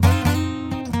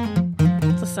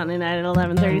Sunday night at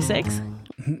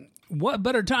 11:36. What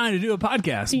better time to do a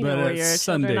podcast? Do you know where your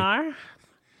Sunday. children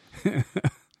are?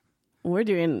 We're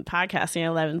doing podcasting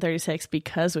at 11:36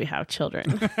 because we have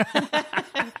children.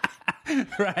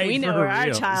 Right, We know for where our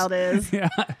reals. child is. Yeah,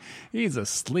 he's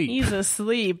asleep. He's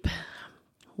asleep,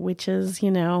 which is,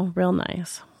 real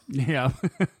nice. Yeah.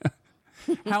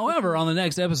 However, on the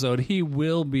next episode, he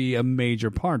will be a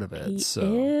major part of it. He so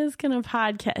is going to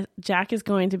podcast. Jack is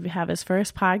going to have his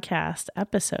first podcast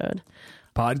episode.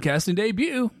 podcasting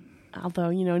debut.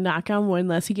 Although, knock on wood,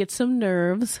 unless he gets some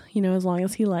nerves, as long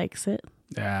as he likes it.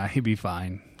 Yeah, he'd be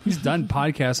fine. He's done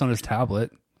podcasts on his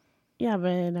tablet. Yeah,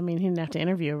 but he didn't have to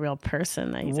interview a real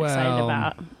person that he's excited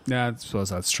about. Yeah, I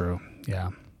suppose that's true. Yeah.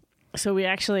 So we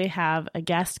actually have a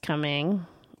guest coming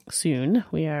soon.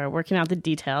 We are working out the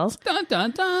details Dun,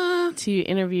 dun, dun. to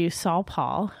interview Saul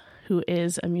Paul, who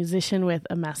is a musician with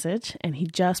a message, and he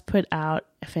just put out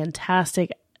a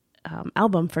fantastic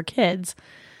album for kids.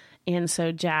 And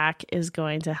so Jack is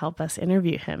going to help us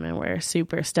interview him, and we're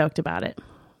super stoked about it.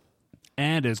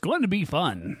 And it's going to be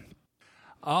fun.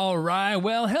 All right.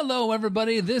 Well, hello,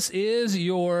 everybody. This is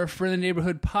your friendly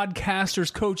neighborhood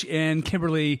podcasters coach and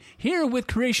Kimberly here with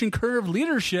Creation Curve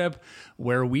Leadership,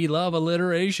 where we love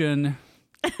alliteration.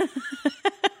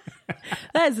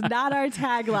 That is not our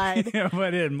tagline. Yeah,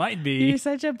 but it might be. You're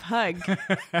such a pug.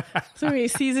 So maybe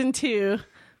season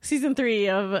 3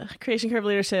 of Creation Curve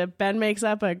Leadership, Ben makes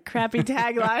up a crappy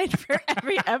tagline for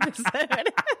every episode.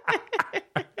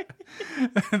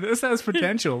 This has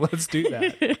potential. Let's do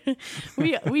that.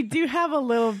 We do have a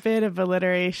little bit of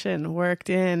alliteration worked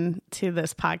in to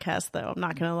this podcast, though. I'm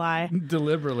not going to lie.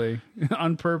 Deliberately,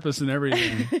 on purpose and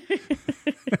everything.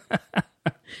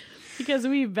 Because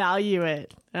we value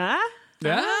it. Huh?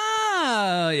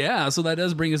 Yeah. So that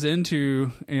does bring us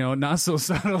into, not so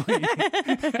subtly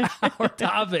our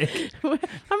topic. I'm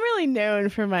really known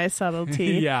for my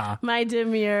subtlety. Yeah. My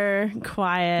demure,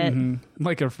 quiet.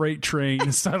 Like a freight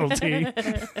train subtlety.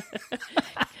 I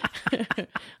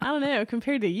don't know.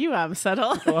 Compared to you, I'm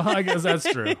subtle. Well, I guess that's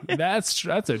true. That's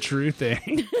a true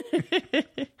thing.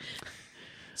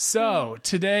 So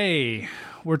today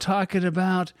we're talking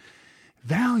about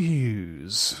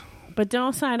values. But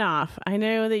don't sign off. I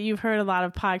know that you've heard a lot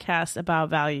of podcasts about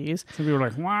values. Some people are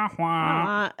like, wah,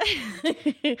 wah.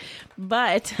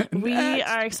 But we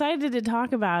are excited to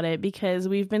talk about it because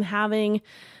we've been having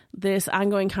this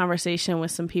ongoing conversation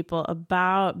with some people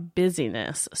about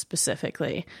busyness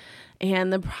specifically.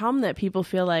 And the problem that people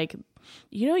feel like,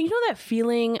 you know that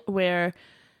feeling where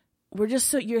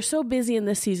you're so busy in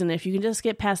this season. If you can just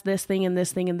get past this thing and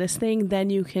this thing and this thing, then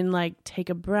you can take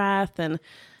a breath and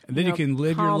then you can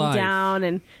live your life. Calm down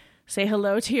and say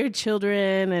hello to your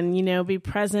children and, be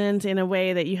present in a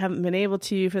way that you haven't been able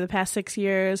to for the past 6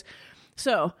 years.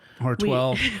 So Or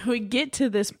 12. We get to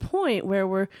this point where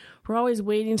we're always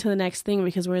waiting to the next thing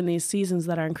because we're in these seasons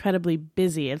that are incredibly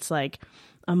busy. It's like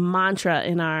a mantra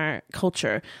in our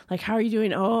culture. Like, how are you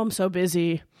doing? Oh, I'm so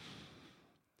busy.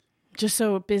 Just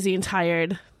so busy and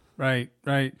tired. Right.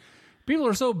 People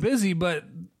are so busy, but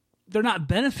they're not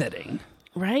benefiting.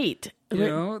 Right.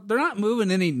 They're not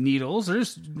moving any needles. They're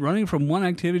just running from one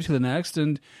activity to the next.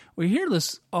 And we hear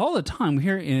this all the time. We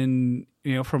hear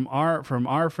from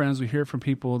our friends, we hear from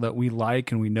people that we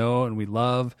like and we know and we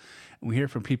love. And we hear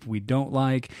from people we don't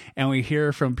like. And we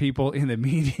hear from people in the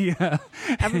media.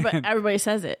 Everybody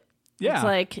says it.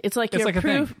 Yeah. It's like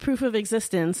your proof of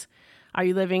existence. Are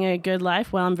you living a good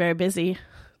life? Well, I'm very busy.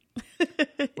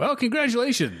 Well,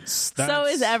 congratulations. So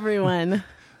is everyone.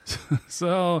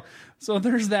 So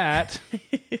there's that.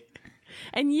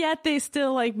 And yet they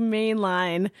still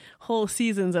mainline whole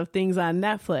seasons of things on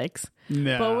Netflix.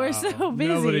 No, but we're so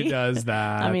busy. Nobody does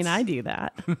that. I mean, I do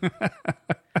that.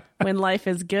 When life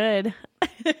is good.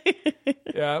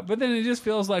 Yeah, but then it just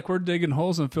feels like we're digging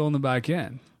holes and filling them back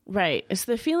in. Right. It's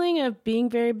the feeling of being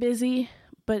very busy,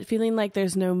 but feeling like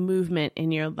there's no movement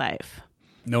in your life.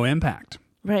 No impact.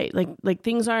 Right. Like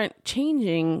things aren't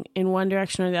changing in one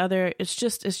direction or the other. It's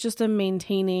just a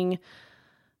maintaining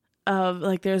of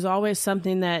there's always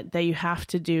something that you have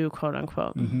to do, quote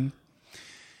unquote. Mm-hmm.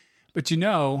 But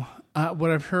what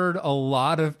I've heard a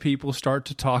lot of people start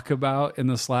to talk about in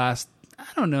this last,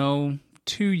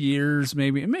 2 years,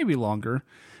 maybe longer.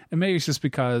 And maybe it's just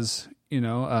because,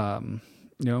 maybe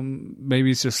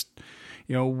it's just,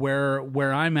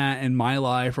 where I'm at in my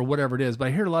life or whatever it is. But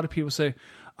I hear a lot of people say,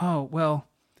 oh, well,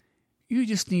 you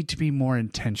just need to be more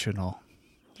intentional.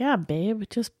 Yeah, babe,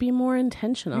 just be more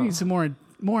intentional. You need some more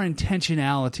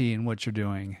intentionality in what you're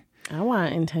doing. I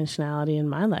want intentionality in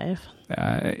my life.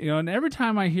 And every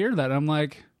time I hear that, I'm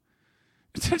like,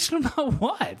 intentional about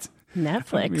what?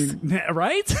 Netflix.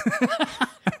 Right?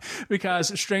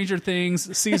 because Stranger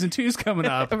Things season 2 is coming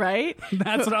up. Right?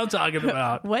 That's what I'm talking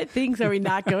about. What things are we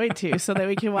not going to so that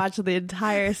we can watch the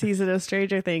entire season of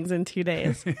Stranger Things in 2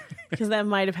 days? Because that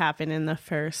might have happened in the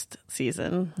first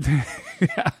season.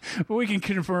 Yeah, but we can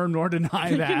confirm nor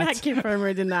deny We that. cannot confirm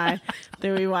or deny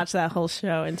that we watched that whole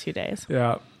show in 2 days.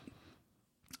 Yeah.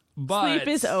 But, Sleep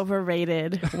is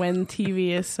overrated when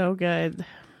TV is so good.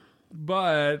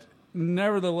 But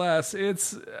nevertheless,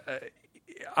 it's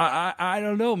I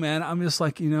don't know, man. I'm just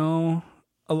like, a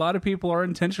lot of people are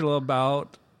intentional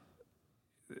about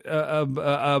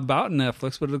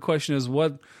Netflix, but the question is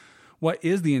what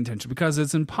is the intention? Because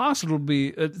it's impossible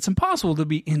to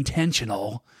be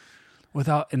intentional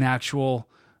without an actual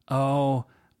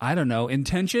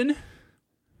intention.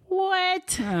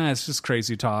 What? It's just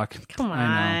crazy talk. Come I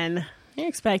know. on. You're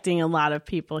expecting a lot of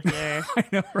people here. I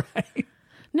know, right?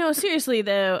 No, seriously,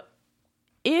 though,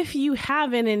 if you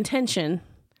have an intention,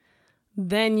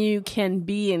 then you can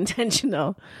be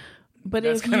intentional. But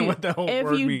That's kind of what the whole if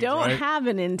word you means, don't right? have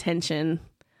an intention,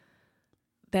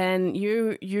 then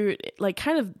you're like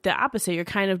kind of the opposite. You're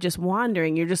kind of just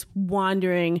wandering. You're just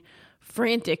wandering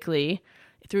frantically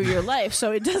through your life.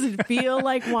 So it doesn't feel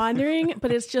like wandering,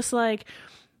 but it's just like,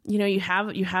 you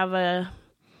have a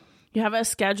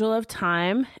schedule of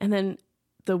time, and then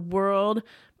the world,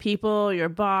 people, your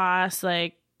boss,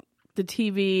 like the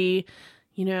TV,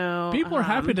 People are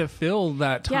happy to fill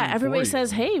that time. Yeah, everybody for you.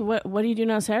 says, "Hey, what are you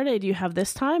doing on Saturday? Do you have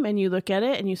this time?" And you look at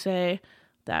it and you say,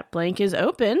 "That blank is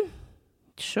open.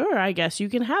 Sure, I guess you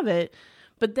can have it."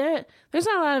 But there's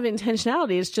not a lot of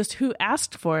intentionality. It's just who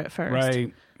asked for it first,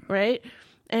 right?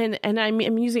 And I'm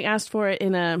using asked for it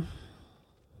in a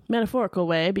metaphorical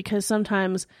way, because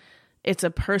sometimes it's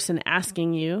a person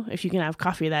asking you if you can have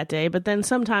coffee that day, but then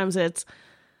sometimes it's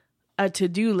a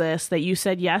to-do list that you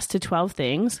said yes to 12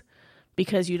 things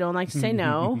because you don't like to say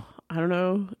no. I don't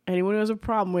know anyone who has a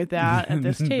problem with that at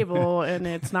this table, and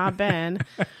it's not Ben.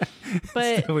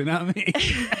 But Definitely not me.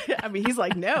 I mean, he's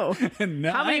like, no.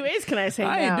 No, How many ways can I say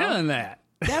I no? ain't doing that.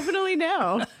 Definitely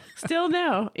no. Still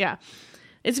no. Yeah.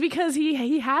 It's because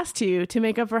he has to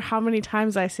make up for how many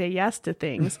times I say yes to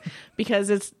things, because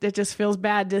it just feels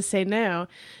bad to say no.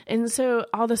 And so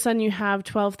all of a sudden you have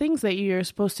 12 things that you're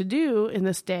supposed to do in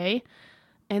this day,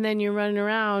 and then you're running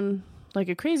around like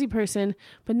a crazy person,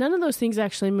 but none of those things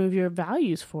actually move your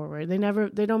values forward. They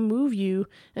don't move you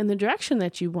in the direction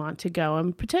that you want to go,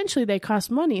 and potentially they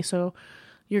cost money. So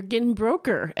you're getting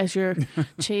broker as you're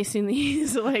chasing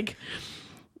these like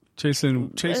Chasing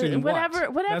whatever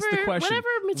That's the question. whatever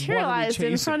materialized What are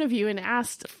we in front of you and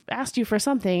asked you for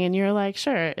something, and you're like,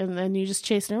 sure, and then you just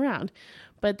chase it around.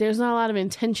 But there's not a lot of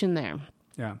intention there.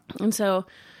 Yeah. And so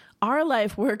our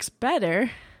life works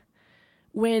better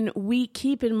when we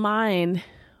keep in mind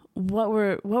what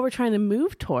we're trying to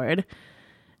move toward,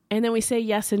 and then we say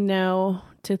yes and no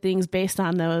to things based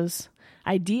on those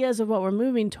ideas of what we're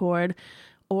moving toward,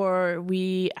 or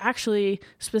we actually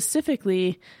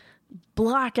specifically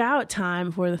block out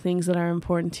time for the things that are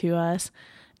important to us.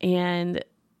 And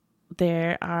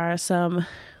there are some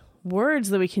words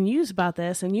that we can use about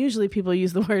this, and usually people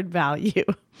use the word value.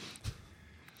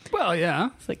 Well, yeah.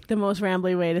 It's like the most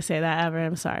rambly way to say that ever.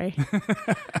 I'm sorry.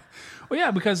 Well,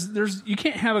 yeah, because you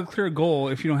can't have a clear goal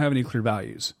if you don't have any clear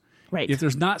values. Right. If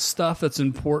there's not stuff that's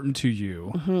important to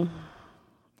you,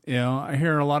 I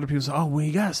hear a lot of people say, "Oh, well,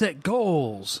 you gotta set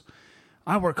goals."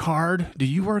 I work hard. Do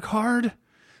you work hard?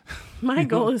 My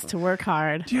goal is to work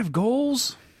hard. Do you have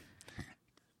goals?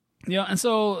 Yeah, and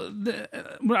so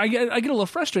I get a little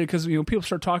frustrated because people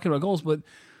start talking about goals, but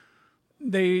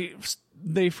they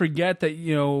forget that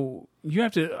you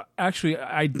have to actually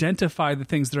identify the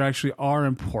things that actually are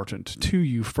important to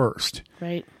you first.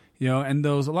 Right. And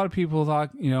a lot of people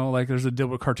thought, like there's a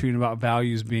Dilbert cartoon about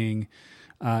values being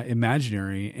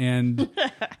imaginary, and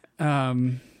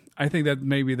I think that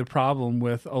may be the problem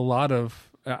with a lot of.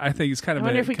 I think it's kind of. I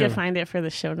wonder if we could find it for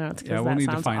the show notes. Yeah, we'll need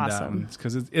to find that one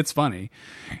because it's funny,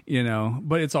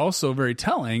 But it's also very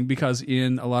telling because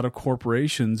in a lot of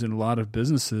corporations and a lot of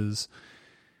businesses,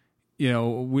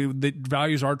 the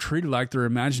values are treated like they're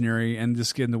imaginary and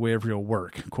just get in the way of real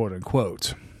work, quote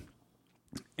unquote.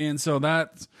 And so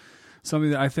that's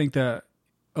something that I think that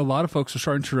a lot of folks are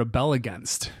starting to rebel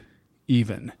against,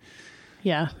 even.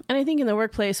 Yeah, and I think in the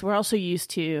workplace we're also used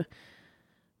to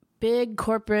big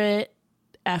corporate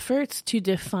efforts to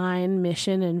define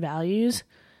mission and values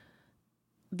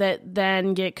that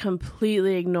then get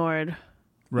completely ignored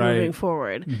moving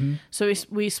forward. Mm-hmm. So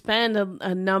we spend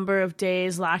a number of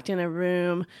days locked in a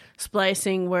room,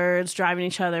 splicing words, driving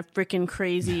each other freaking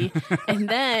crazy. And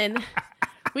then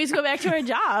We just go back to our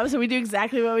jobs and we do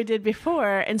exactly what we did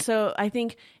before. And so I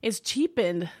think it's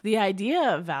cheapened the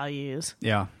idea of values.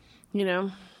 Yeah. You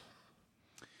know?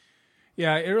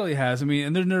 Yeah, it really has. I mean,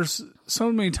 and then there's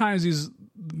so many times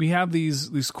we have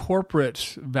these corporate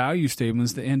value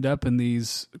statements that end up in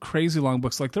these crazy long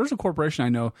books. Like there's a corporation I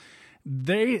know,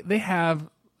 they have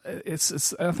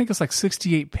it's I think it's like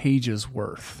 68 pages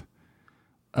worth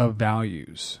of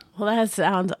values. Well, that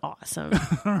sounds awesome.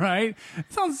 Right?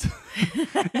 It sounds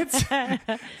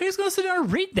who's going to sit down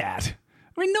and read that?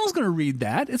 I mean, no one's going to read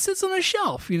that. It sits on a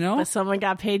shelf, you know? But someone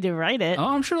got paid to write it. Oh,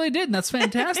 I'm sure they did, and that's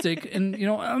fantastic. And, you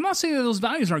know, I'm not saying that those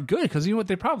values aren't good, because you know what?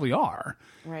 They probably are.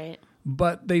 Right.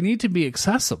 But they need to be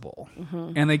accessible.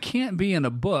 Mm-hmm. And they can't be in a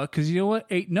book, because you know what?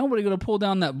 Ain't nobody going to pull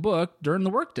down that book during the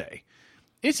workday.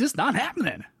 It's just not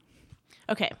happening.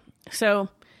 Okay, so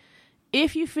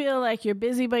if you feel like you're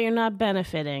busy but you're not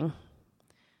benefiting,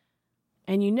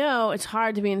 and you know it's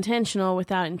hard to be intentional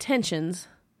without intentions,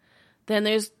 then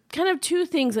there's kind of two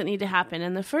things that need to happen.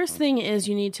 And the first thing is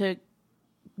you need to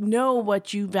know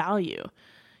what you value.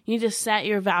 You need to set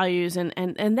your values, and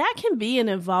that can be an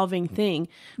evolving thing.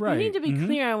 Right. You need to be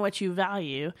clear on what you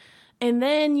value. And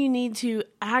then you need to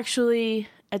actually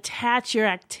attach your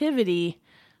activity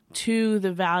to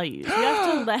the values. You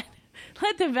have to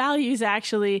let the values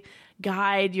actually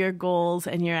guide your goals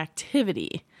and your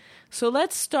activity. So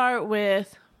let's start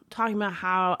with talking about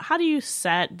how do you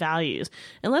set values?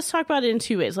 And let's talk about it in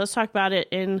two ways. Let's talk about it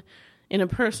in a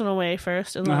personal way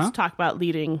first, and let's talk about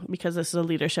leading, because this is a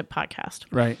leadership podcast.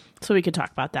 Right. So we could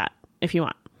talk about that if you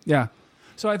want. Yeah.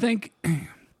 So I think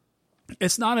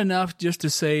it's not enough just to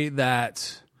say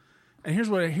that. And here's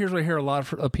what I hear a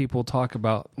lot of people talk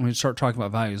about when we start talking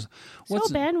about values.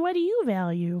 Ben, what do you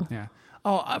value? Yeah.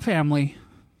 Oh, family.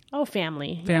 Oh,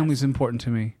 family. Family's important to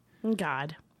me.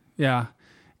 God. Yeah.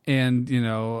 And, you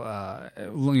might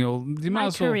My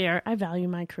as well, career. I value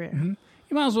my career. Mm-hmm.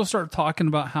 You might as well start talking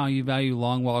about how you value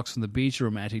long walks on the beach,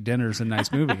 romantic dinners, and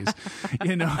nice movies. I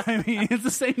mean, it's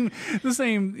the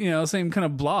same kind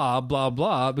of blah, blah,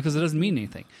 blah, because it doesn't mean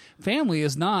anything. Family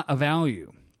is not a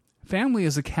value. Family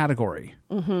is a category.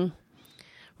 Mm-hmm.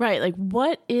 Right. Like,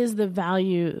 what is the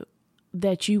value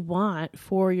that you want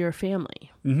for your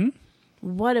family? Mm-hmm.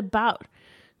 What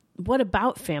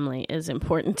about family is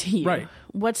important to you? Right.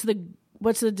 What's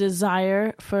the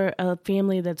desire for a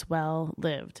family that's well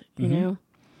lived, you know?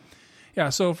 Yeah,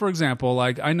 so for example,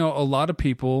 like I know a lot of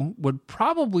people would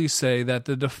probably say that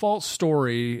the default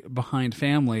story behind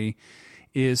family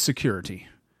is security.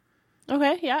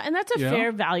 Okay, yeah, and that's a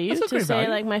fair value to say value.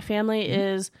 Like my family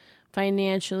is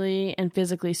financially and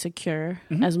physically secure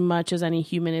as much as any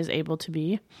human is able to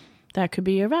be. That could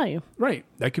be your value. Right,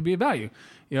 that could be a value.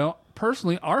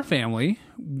 Personally, our family,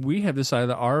 we have decided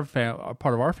that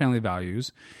part of our family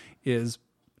values is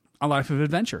a life of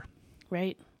adventure.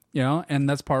 Right. And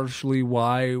that's partially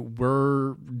why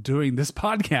we're doing this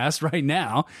podcast right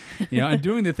now, and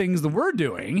doing the things that we're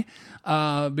doing,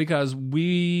 because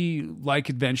we like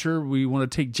adventure. We want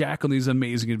to take Jack on these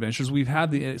amazing adventures. We've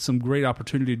had some great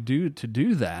opportunity to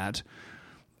do that,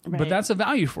 right. But that's a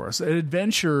value for us. An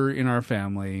adventure in our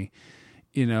family,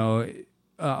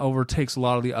 overtakes a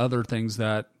lot of the other things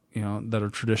that that are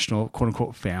traditional quote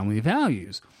unquote family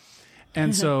values.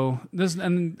 And so there's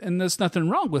nothing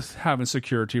wrong with having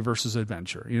security versus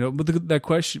adventure, but that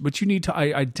question, but you need to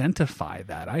identify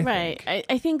that. I think.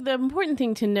 I think the important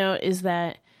thing to note is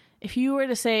that if you were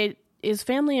to say, is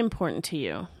family important to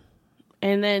you?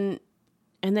 And then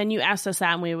you asked us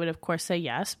that, and we would of course say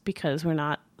yes, because we're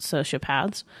not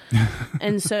sociopaths.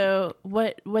 And so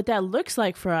what that looks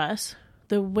like for us,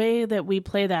 the way that we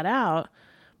play that out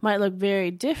might look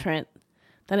very different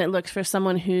than it looks for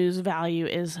someone whose value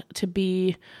is to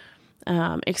be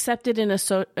accepted in a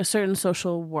certain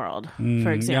social world,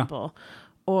 for example,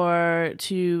 or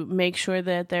to make sure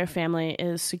that their family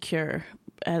is secure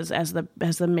as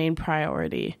the main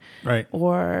priority, right?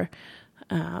 Or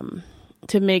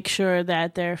to make sure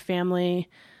that their family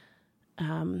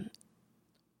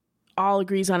all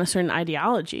agrees on a certain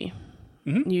ideology.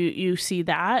 Mm-hmm. You see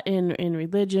that in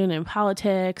religion and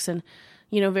politics and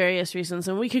various reasons,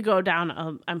 and we could go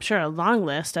down I'm sure a long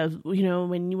list of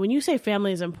when you say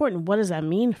family is important, what does that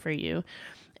mean for you?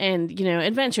 And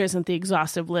adventure isn't the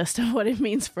exhaustive list of what it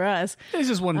means for us. It's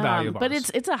just one value of ours,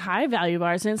 but it's a high value of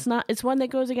ours, and it's one that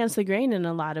goes against the grain in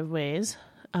a lot of ways,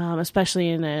 especially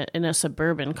in a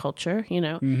suburban culture.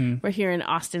 We're here in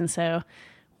Austin, so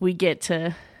we get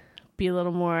to be a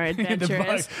little more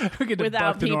adventurous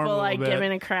without people like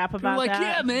giving a crap about that.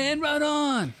 Yeah, man, right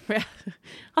on.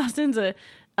 Austin's a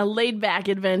laid back,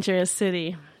 adventurous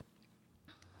city,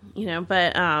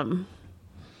 but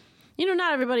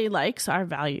not everybody likes our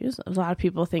values. A lot of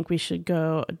people think we should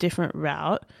go a different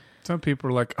route. Some people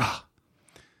are like,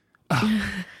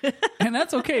 and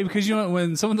that's okay, because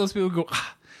when some of those people go,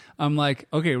 I'm like,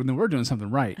 okay, well, then we're doing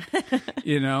something right,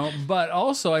 But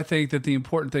also, I think that the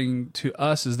important thing to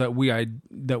us is that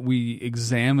we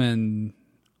examine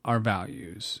our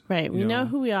values. Right. We know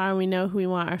who we are, and we know who we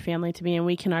want our family to be, and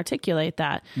we can articulate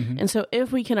that. Mm-hmm. And so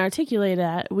if we can articulate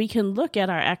that, we can look at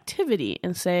our activity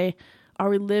and say, are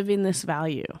we living this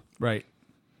value? Right.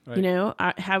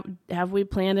 Have we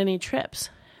planned any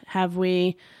trips? Have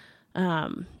we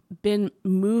been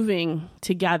moving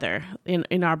together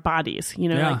in our bodies?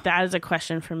 Like that is a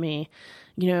question for me.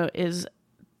 Is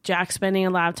Jack spending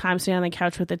a lot of time sitting on the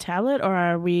couch with the tablet, or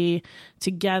are we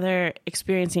together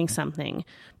experiencing something?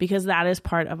 Because that is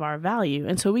part of our value.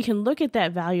 And so we can look at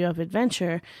that value of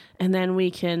adventure, and then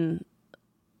we can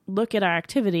look at our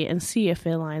activity and see if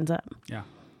it lines up. Yeah.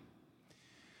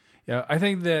 Yeah. I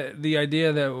think that the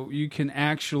idea that you can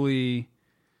actually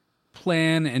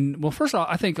plan, and well, first of all,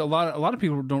 I think a lot of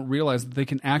people don't realize that they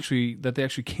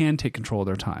actually can take control of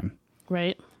their time.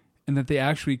 Right. And that they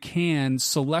actually can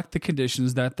select the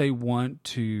conditions that they want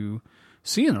to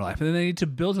see in their life. And then they need to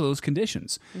build to those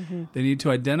conditions. Mm-hmm. They need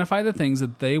to identify the things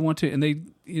that they want to, and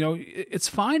it's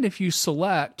fine if you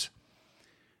select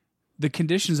the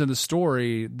conditions in the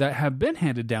story that have been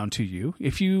handed down to you.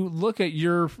 If you look at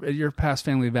your past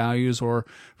family values, or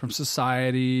from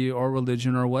society or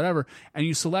religion or whatever, and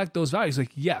you select those values,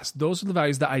 like, yes, those are the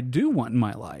values that I do want in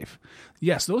my life.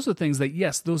 Yes, those are things that,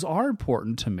 yes, those are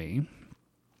important to me.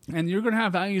 And you're going to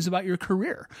have values about your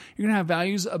career. You're going to have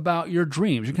values about your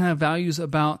dreams. You're going to have values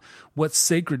about what's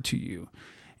sacred to you.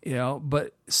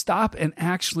 But stop and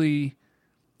actually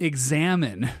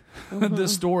examine the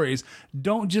stories.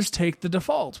 Don't just take the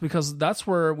default, because that's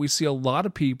where we see a lot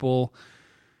of people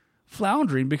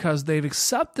floundering, because they've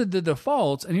accepted the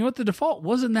defaults. And the default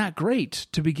wasn't that great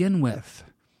to begin with.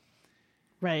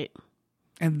 Right.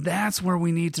 And that's where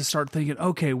we need to start thinking,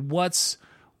 okay, that's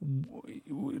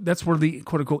where the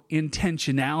quote unquote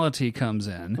intentionality comes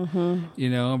in,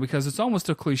 because it's almost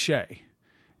a cliche,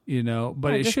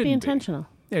 but it should be intentional.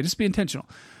 Yeah, just be intentional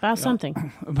About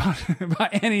something. About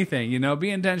anything,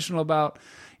 be intentional about,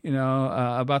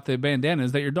 about the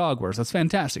bandanas that your dog wears. That's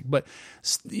fantastic. But,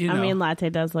 Latte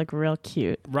does look real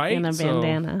cute. Right? In a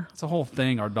bandana. It's a whole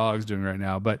thing our dog's doing right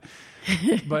now. But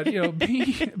but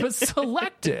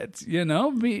select it,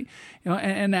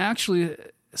 and actually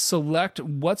select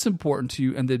what's important to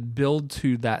you, and then build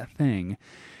to that thing.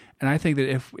 And I think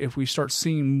that if we start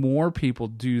seeing more people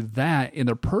do that in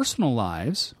their personal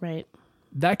lives, right,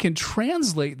 that can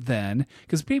translate then,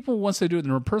 because people, once they do it in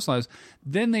their personal lives,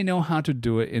 then they know how to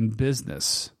do it in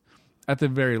business at the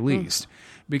very least,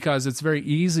 because it's very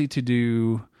easy to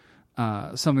do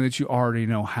something that you already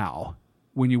know how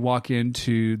when you walk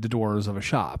into the doors of a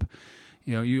shop.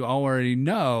 You already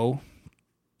know,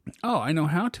 I know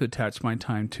how to attach my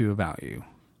time to a value.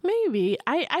 Maybe.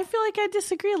 I feel like I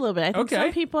disagree a little bit. I think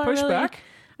some people are push back.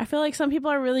 I feel like some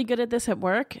people are really good at this at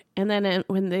work, and then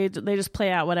when they just play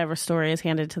out whatever story is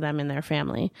handed to them in their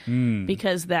family,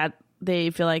 because that they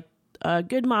feel like a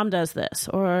good mom does this,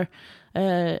 or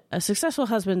a successful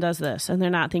husband does this, and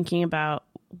they're not thinking about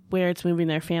where it's moving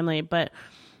their family. But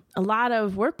a lot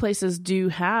of workplaces do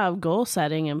have goal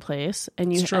setting in place,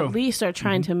 and you at least are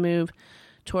trying to move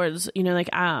towards,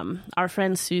 our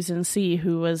friend Susan C.,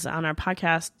 who was on our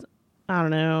podcast, I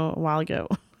don't know, a while ago.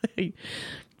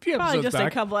 Probably just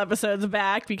a couple episodes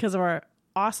back, because of our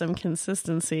awesome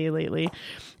consistency lately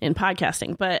in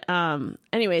podcasting. But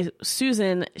anyway,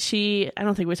 Susan, I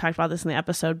don't think we talked about this in the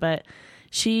episode, but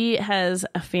she has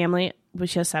a family,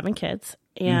 she has 7 kids,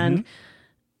 and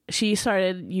she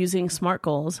started using SMART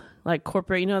goals, like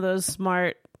corporate, those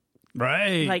SMART,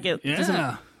 right? Like it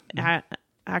doesn't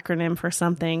acronym for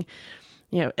something.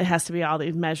 It has to be all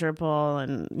these measurable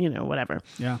and, whatever.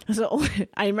 Yeah. So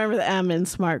I remember the M in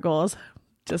SMART goals.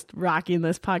 Just rocking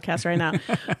this podcast right now.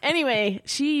 Anyway,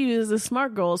 she used the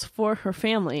SMART goals for her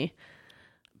family,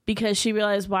 because she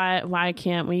realized, why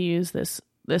can't we use this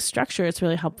structure? It's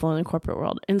really helpful in the corporate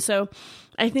world. And so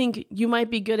I think you might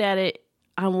be good at it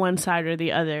on one side or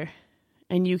the other,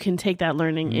 and you can take that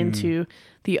learning into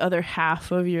the other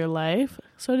half of your life,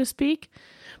 so to speak.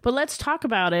 But let's talk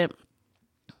about it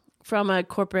from a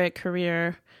corporate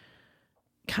career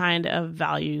kind of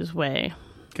values way.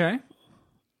 Okay.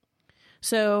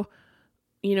 So,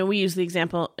 we use the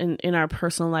example in our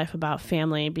personal life about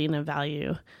family being a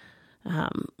value.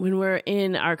 When we're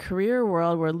in our career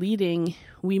world, we're leading,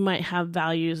 we might have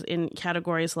values in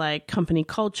categories like company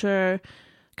culture,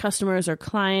 customers or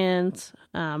clients,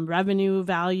 revenue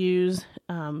values,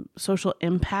 social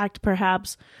impact,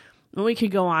 perhaps. And we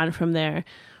could go on from there.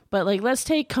 But like, let's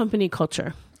take company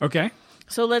culture. Okay.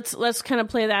 So let's kind of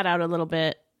play that out a little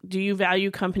bit. Do you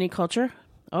value company culture?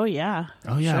 Oh, yeah.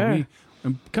 Oh, yeah.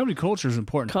 Sure. Company culture is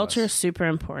important. Culture is super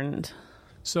important.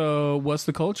 So what's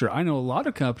the culture? I know a lot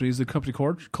of companies, the company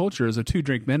culture is a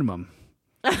 2-drink minimum.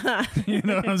 You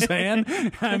know what I'm saying?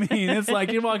 I mean, it's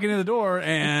like you're walking in the door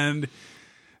and,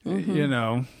 you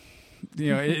know,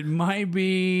 it might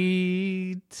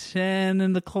be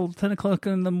 10 o'clock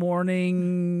in the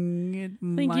morning.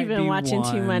 I think you've been watching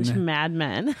too much Mad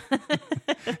Men.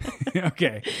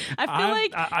 Okay. I feel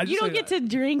like you don't get to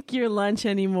drink your lunch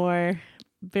anymore.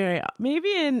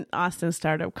 Maybe in Austin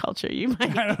startup culture, you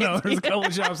might. I don't know. There's a couple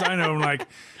of shops I know. I'm like,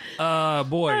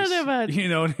 boys, I don't know about-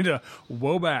 need to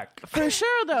woe back. For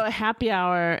sure, though, a happy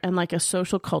hour and like a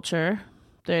social culture,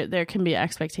 there can be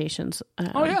expectations.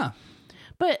 Oh yeah.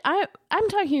 But I'm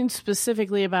talking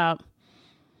specifically about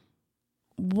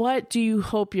what do you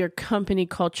hope your company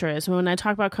culture is? When I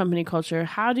talk about company culture,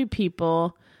 how do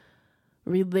people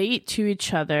relate to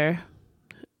each other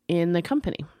in the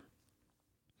company?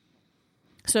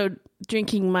 So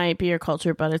drinking might be your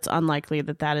culture, but it's unlikely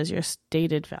that is your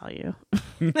stated value.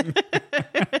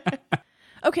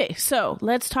 Okay, so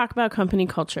let's talk about company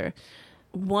culture.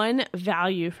 One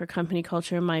value for company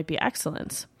culture might be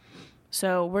excellence.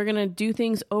 So we're going to do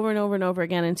things over and over and over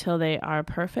again until they are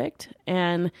perfect.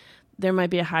 And there might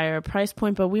be a higher price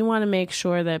point, but we want to make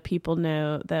sure that people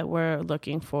know that we're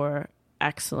looking for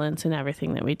excellence in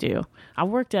everything that we do. I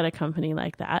worked at a company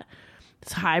like that.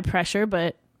 It's high pressure,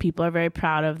 but people are very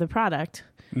proud of the product.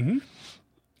 Mm-hmm.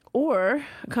 Or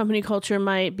a company culture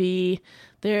might be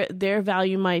their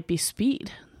value might be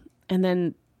speed. And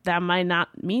then that might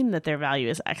not mean that their value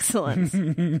is excellence,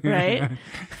 right?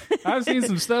 I've seen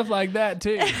some stuff like that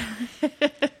too.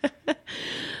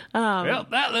 Well,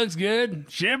 that looks good.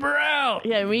 Ship her out.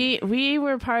 Yeah, we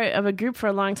were part of a group for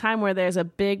a long time where there's a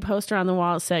big poster on the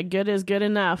wall that said, "Good is good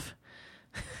enough."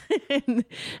 and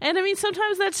I mean,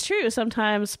 sometimes that's true.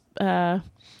 Sometimes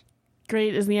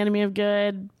great is the enemy of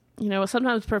good. You know,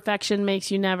 sometimes perfection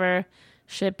makes you never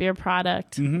ship your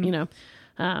product. Mm-hmm. You know,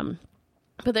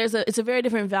 but it's a very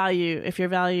different value if your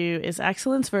value is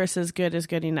excellence versus good is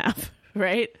good enough,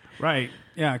 right? Right.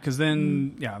 Yeah, because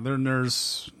then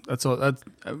there's that's all.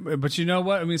 But you know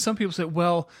what? I mean, some people say,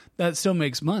 well, that still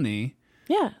makes money.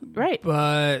 Yeah. Right.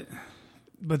 But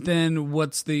then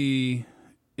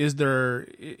is there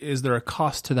a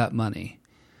cost to that money?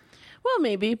 Well,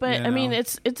 maybe, but You I mean, know?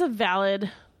 it's a valid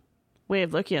way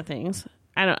of looking at things.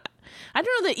 I don't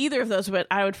know that either of those, but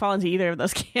I would fall into either of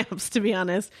those camps, to be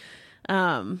honest.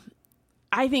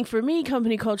 I think for me,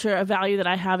 company culture, a value that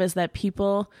I have is that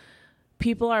people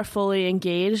are fully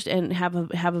engaged and have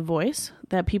a voice,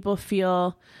 that people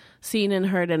feel seen and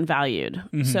heard and valued.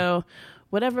 Mm-hmm. So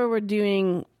whatever we're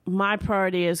doing, my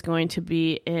priority is going to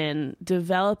be in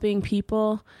developing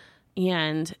people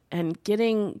and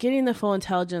getting the full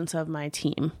intelligence of my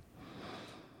team,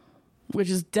 which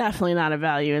is definitely not a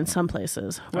value in some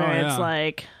places where it's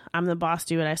like, I'm the boss,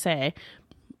 do what I say.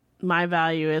 My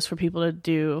value is for people to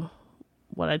do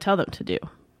what I tell them to do.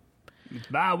 It's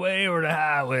my way or the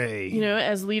highway. You know,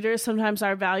 as leaders, sometimes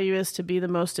our value is to be the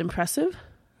most impressive.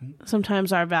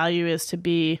 Sometimes our value is to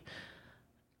be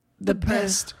the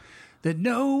best that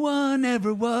no one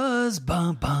ever was.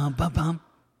 Bum, bum, bum, bum.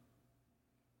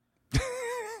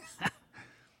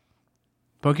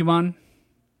 Pokemon?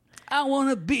 I want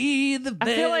to be the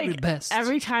very I feel like best.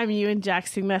 Every time you and Jack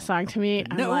sing that song to me,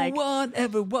 I'm like, no one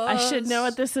ever was. I should know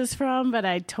what this is from, but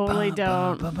I totally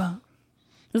don't. Bum, bum, bum.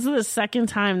 This is the second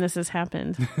time this has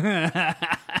happened.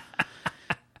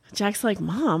 Jack's like,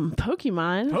 Mom,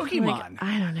 Pokemon. Pokemon. Like,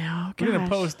 I don't know. We're going to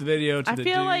post the video to I the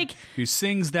feel dude like who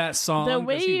sings that song. the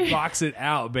way he rocks it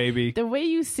out, baby. The way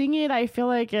you sing it, I feel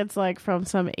like it's like from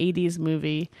some 80s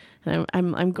movie. And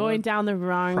I'm going down the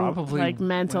wrong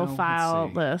mental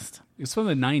file list. It's from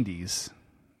the 90s.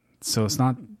 So it's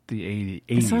not the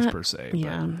 80s per se.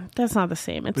 Yeah, that's not the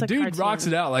same. It's but a dude cartoon. rocks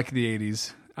it out like the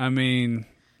 80s. I mean,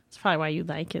 it's probably why you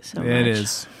like it so much. It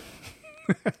is.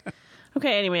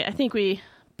 Okay, anyway, I think we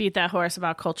beat that horse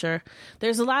about culture.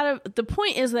 There's a lot of, the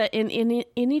point is that in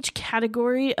each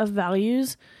category of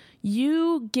values,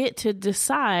 you get to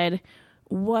decide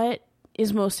what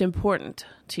is most important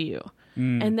to you.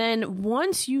 And then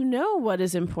once you know what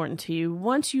is important to you,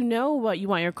 once you know what you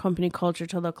want your company culture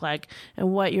to look like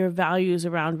and what your values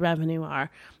around revenue are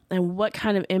and what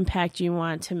kind of impact you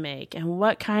want to make and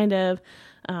what kind of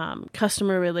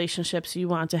customer relationships you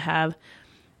want to have,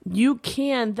 you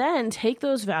can then take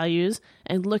those values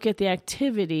and look at the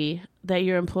activity that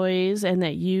your employees and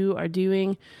that you are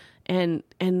doing, and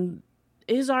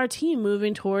is our team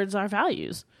moving towards our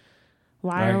values?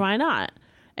 Why or why not?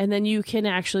 And then you can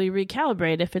actually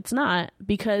recalibrate if it's not,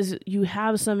 because you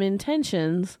have some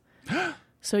intentions.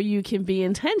 So you can be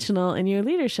intentional in your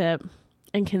leadership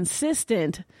and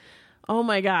consistent. Oh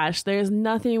my gosh, there's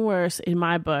nothing worse in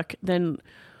my book than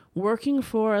working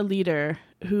for a leader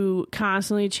who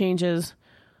constantly changes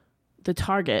the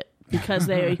target because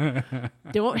they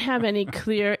don't have any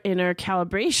clear inner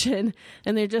calibration,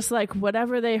 and they're just like,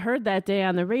 whatever they heard that day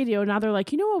on the radio, now they're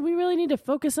like, you know what we really need to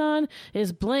focus on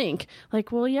is blank.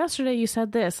 Like, well, yesterday you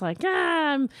said this. Like,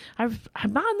 I'm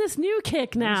on this new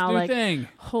kick now. New like, thing.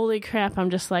 Holy crap! I'm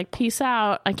just like, peace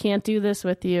out. I can't do this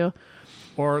with you.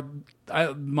 Or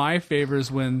my favorite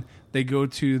is when they go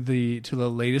to the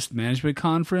latest management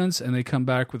conference and they come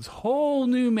back with whole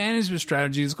new management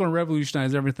strategies. It's going to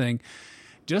revolutionize everything.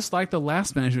 Just like the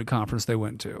last management conference they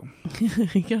went to.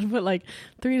 You got to put like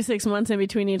 3 to 6 months in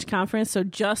between each conference. So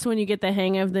just when you get the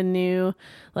hang of the new,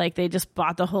 like they just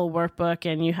bought the whole workbook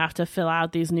and you have to fill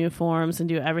out these new forms and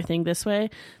do everything this way,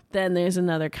 then there's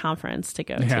another conference to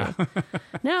go to.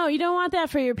 No, you don't want that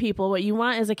for your people. What you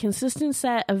want is a consistent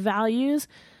set of values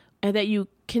and that you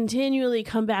continually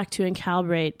come back to and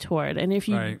calibrate toward. And if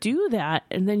you do that,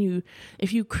 and then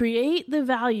if you create the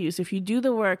values, if you do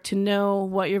the work to know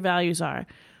what your values are,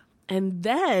 and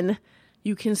then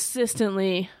you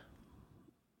consistently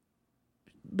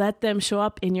let them show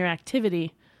up in your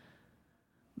activity,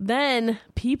 then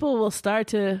people will start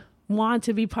to want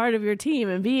to be part of your team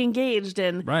and be engaged,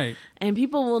 and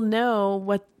people will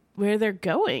know where they're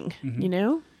going, you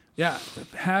know? Yeah,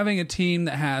 having a team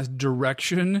that has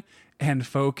direction and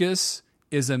focus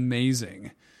is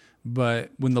amazing. But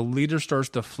when the leader starts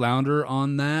to flounder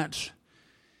on that,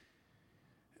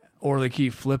 or they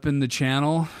keep flipping the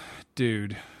channel,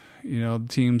 dude,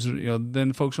 teams,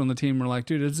 then folks on the team are like,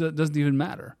 dude, it doesn't even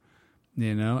matter,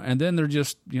 and then they're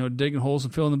just, digging holes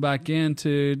and filling them back in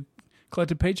to collect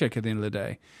a paycheck at the end of the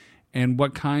day. And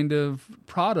what kind of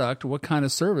product, what kind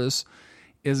of service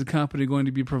is a company going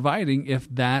to be providing if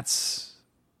that's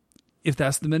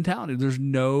the mentality? There's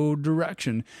no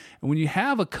direction. And when you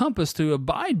have a compass to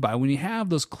abide by, when you have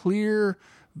those clear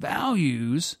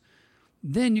values,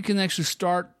 then you can actually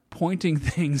start pointing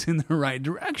things in the right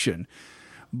direction.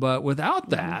 But without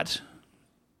that,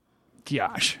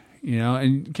 gosh,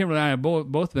 and Kimberly and I have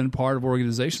both been part of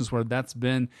organizations where that's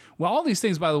been, all these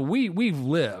things, by the way, we've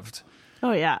lived.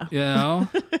 Oh, yeah.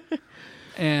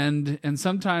 And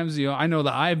sometimes, I know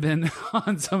that I've been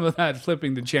on some of that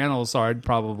flipping the channel side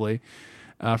probably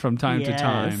from time to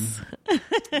time.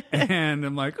 And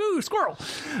I'm like, ooh, squirrel.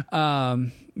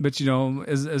 But,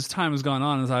 as time has gone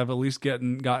on, as I've at least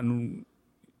gotten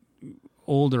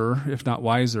older, if not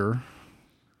wiser,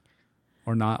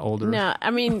 or not older. No,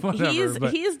 I mean,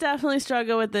 he's definitely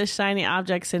struggled with this shiny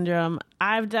object syndrome.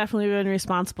 I've definitely been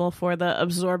responsible for the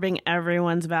absorbing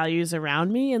everyone's values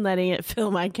around me and letting it fill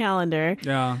my calendar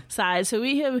side. So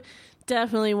we have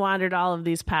definitely wandered all of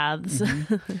these paths.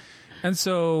 Mm-hmm. And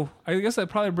so I guess that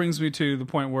probably brings me to the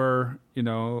point where,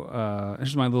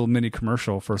 here's my little mini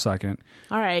commercial for a second.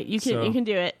 All right, you can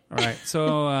do it. All right,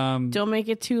 so don't make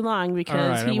it too long,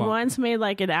 because he once made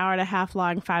like an hour and a half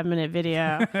long 5-minute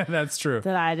video. That's true.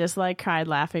 That I just cried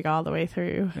laughing all the way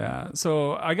through. Yeah,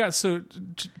 so I got to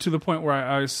the point where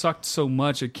I sucked so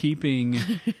much at keeping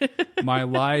my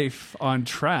life on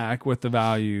track with the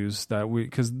values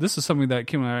because this is something that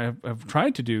Kim and I have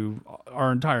tried to do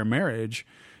our entire marriage.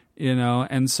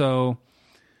 And so,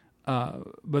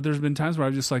 but there's been times where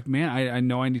I'm just like, man, I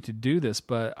know I need to do this,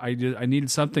 but I needed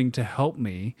something to help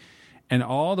me. And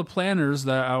all the planners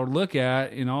that I would look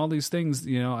at and all these things,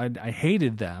 I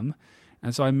hated them.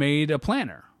 And so I made a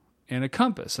planner and a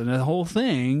compass and a whole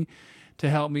thing to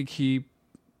help me keep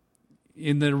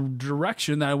in the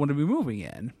direction that I want to be moving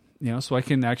in, so I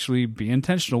can actually be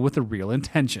intentional with a real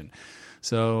intention.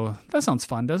 So that sounds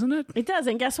fun, doesn't it? It does.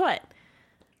 And guess what?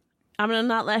 I'm going to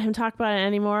not let him talk about it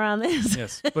anymore on this.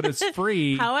 Yes, but it's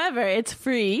free. However, it's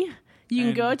free. You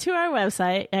can go to our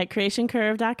website at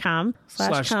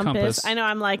creationcurve.com/compass. I know,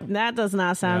 I'm like, that does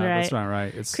not sound right. That's not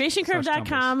right. It's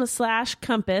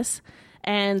creationcurve.com/compass,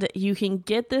 and you can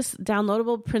get this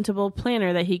downloadable, printable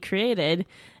planner that he created,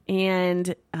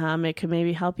 and it could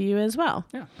maybe help you as well.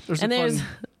 Yeah, there's a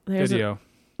video.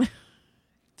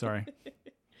 Sorry.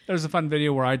 There's a fun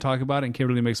video where I talk about it and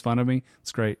Kimberly makes fun of me.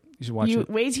 It's great. You should watch it.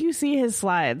 Wait till you see his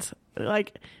slides.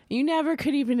 You never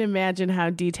could even imagine how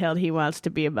detailed he wants to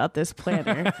be about this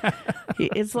planner.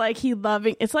 It's like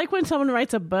when someone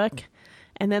writes a book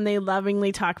and then they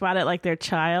lovingly talk about it like their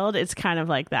child. It's kind of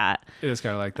like that. It is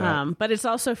kind of like that. But it's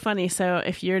also funny. So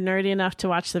if you're nerdy enough to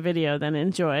watch the video, then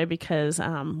enjoy, because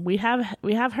we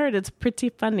have heard it's pretty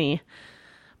funny.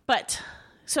 But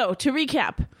so to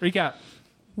recap,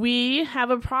 we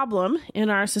have a problem in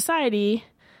our society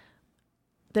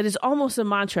that is almost a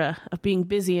mantra of being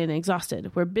busy and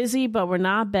exhausted. We're busy, but we're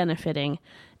not benefiting.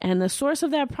 And the source of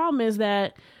that problem is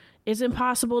that it's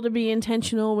impossible to be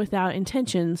intentional without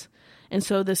intentions. And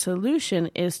so the solution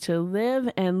is to live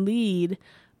and lead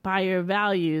by your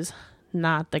values,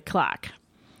 not the clock.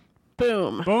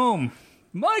 Boom. Boom.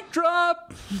 Mic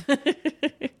drop.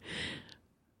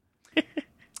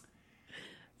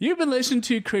 You've been listening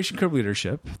to Creation Curve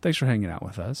Leadership. Thanks for hanging out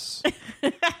with us.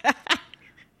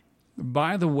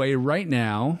 By the way, right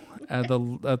now, at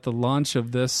the launch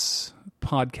of this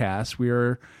podcast, we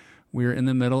are in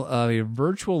the middle of a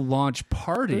virtual launch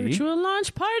party.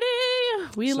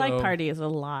 We like parties a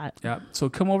lot. Yeah. So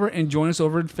come over and join us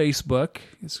over at Facebook.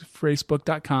 It's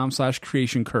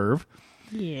facebook.com/creationcurve.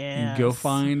 Yeah. Go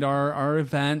find our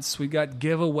events. We got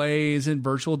giveaways and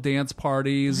virtual dance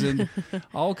parties and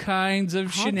all kinds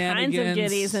of shenanigans. All kinds of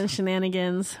goodies and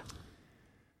shenanigans.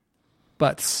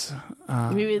 But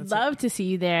we would love to see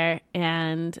you there,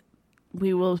 and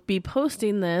we will be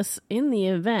posting this in the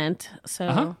event.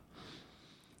 So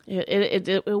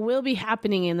it will be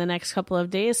happening in the next couple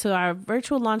of days. So our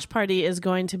virtual launch party is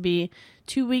going to be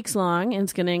 2 weeks long, and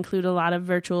it's going to include a lot of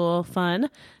virtual fun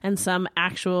and some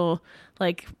actual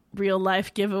real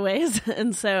life giveaways.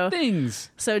 And so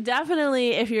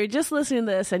definitely, if you're just listening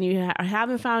to this and you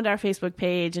haven't found our Facebook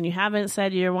page and you haven't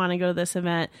said you want to go to this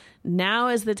event, now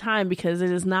is the time, because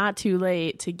it is not too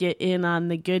late to get in on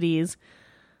the goodies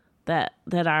that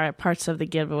are parts of the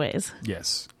giveaways.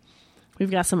 Yes. We've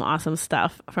got some awesome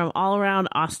stuff from all around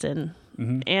Austin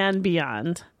and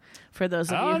beyond. For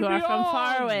those of you who are from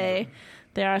far away,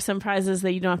 there are some prizes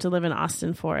that you don't have to live in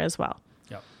Austin for as well.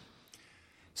 Yep.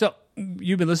 So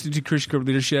you've been listening to Creation Curve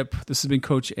Leadership. This has been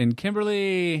Coach and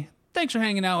Kimberly. Thanks for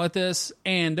hanging out with us.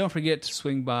 And don't forget to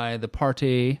swing by the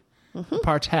party. The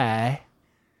party.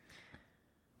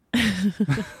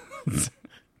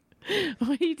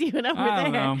 What are you doing over there? I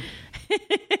don't know.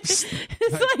 it's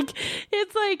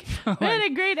like we had a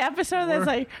great episode that's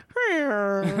like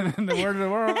where do we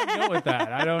go with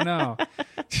that? I don't know.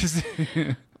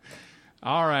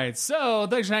 All right. So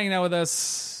thanks for hanging out with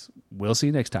us. We'll see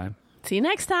you next time. See you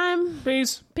next time.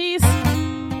 Peace. Peace.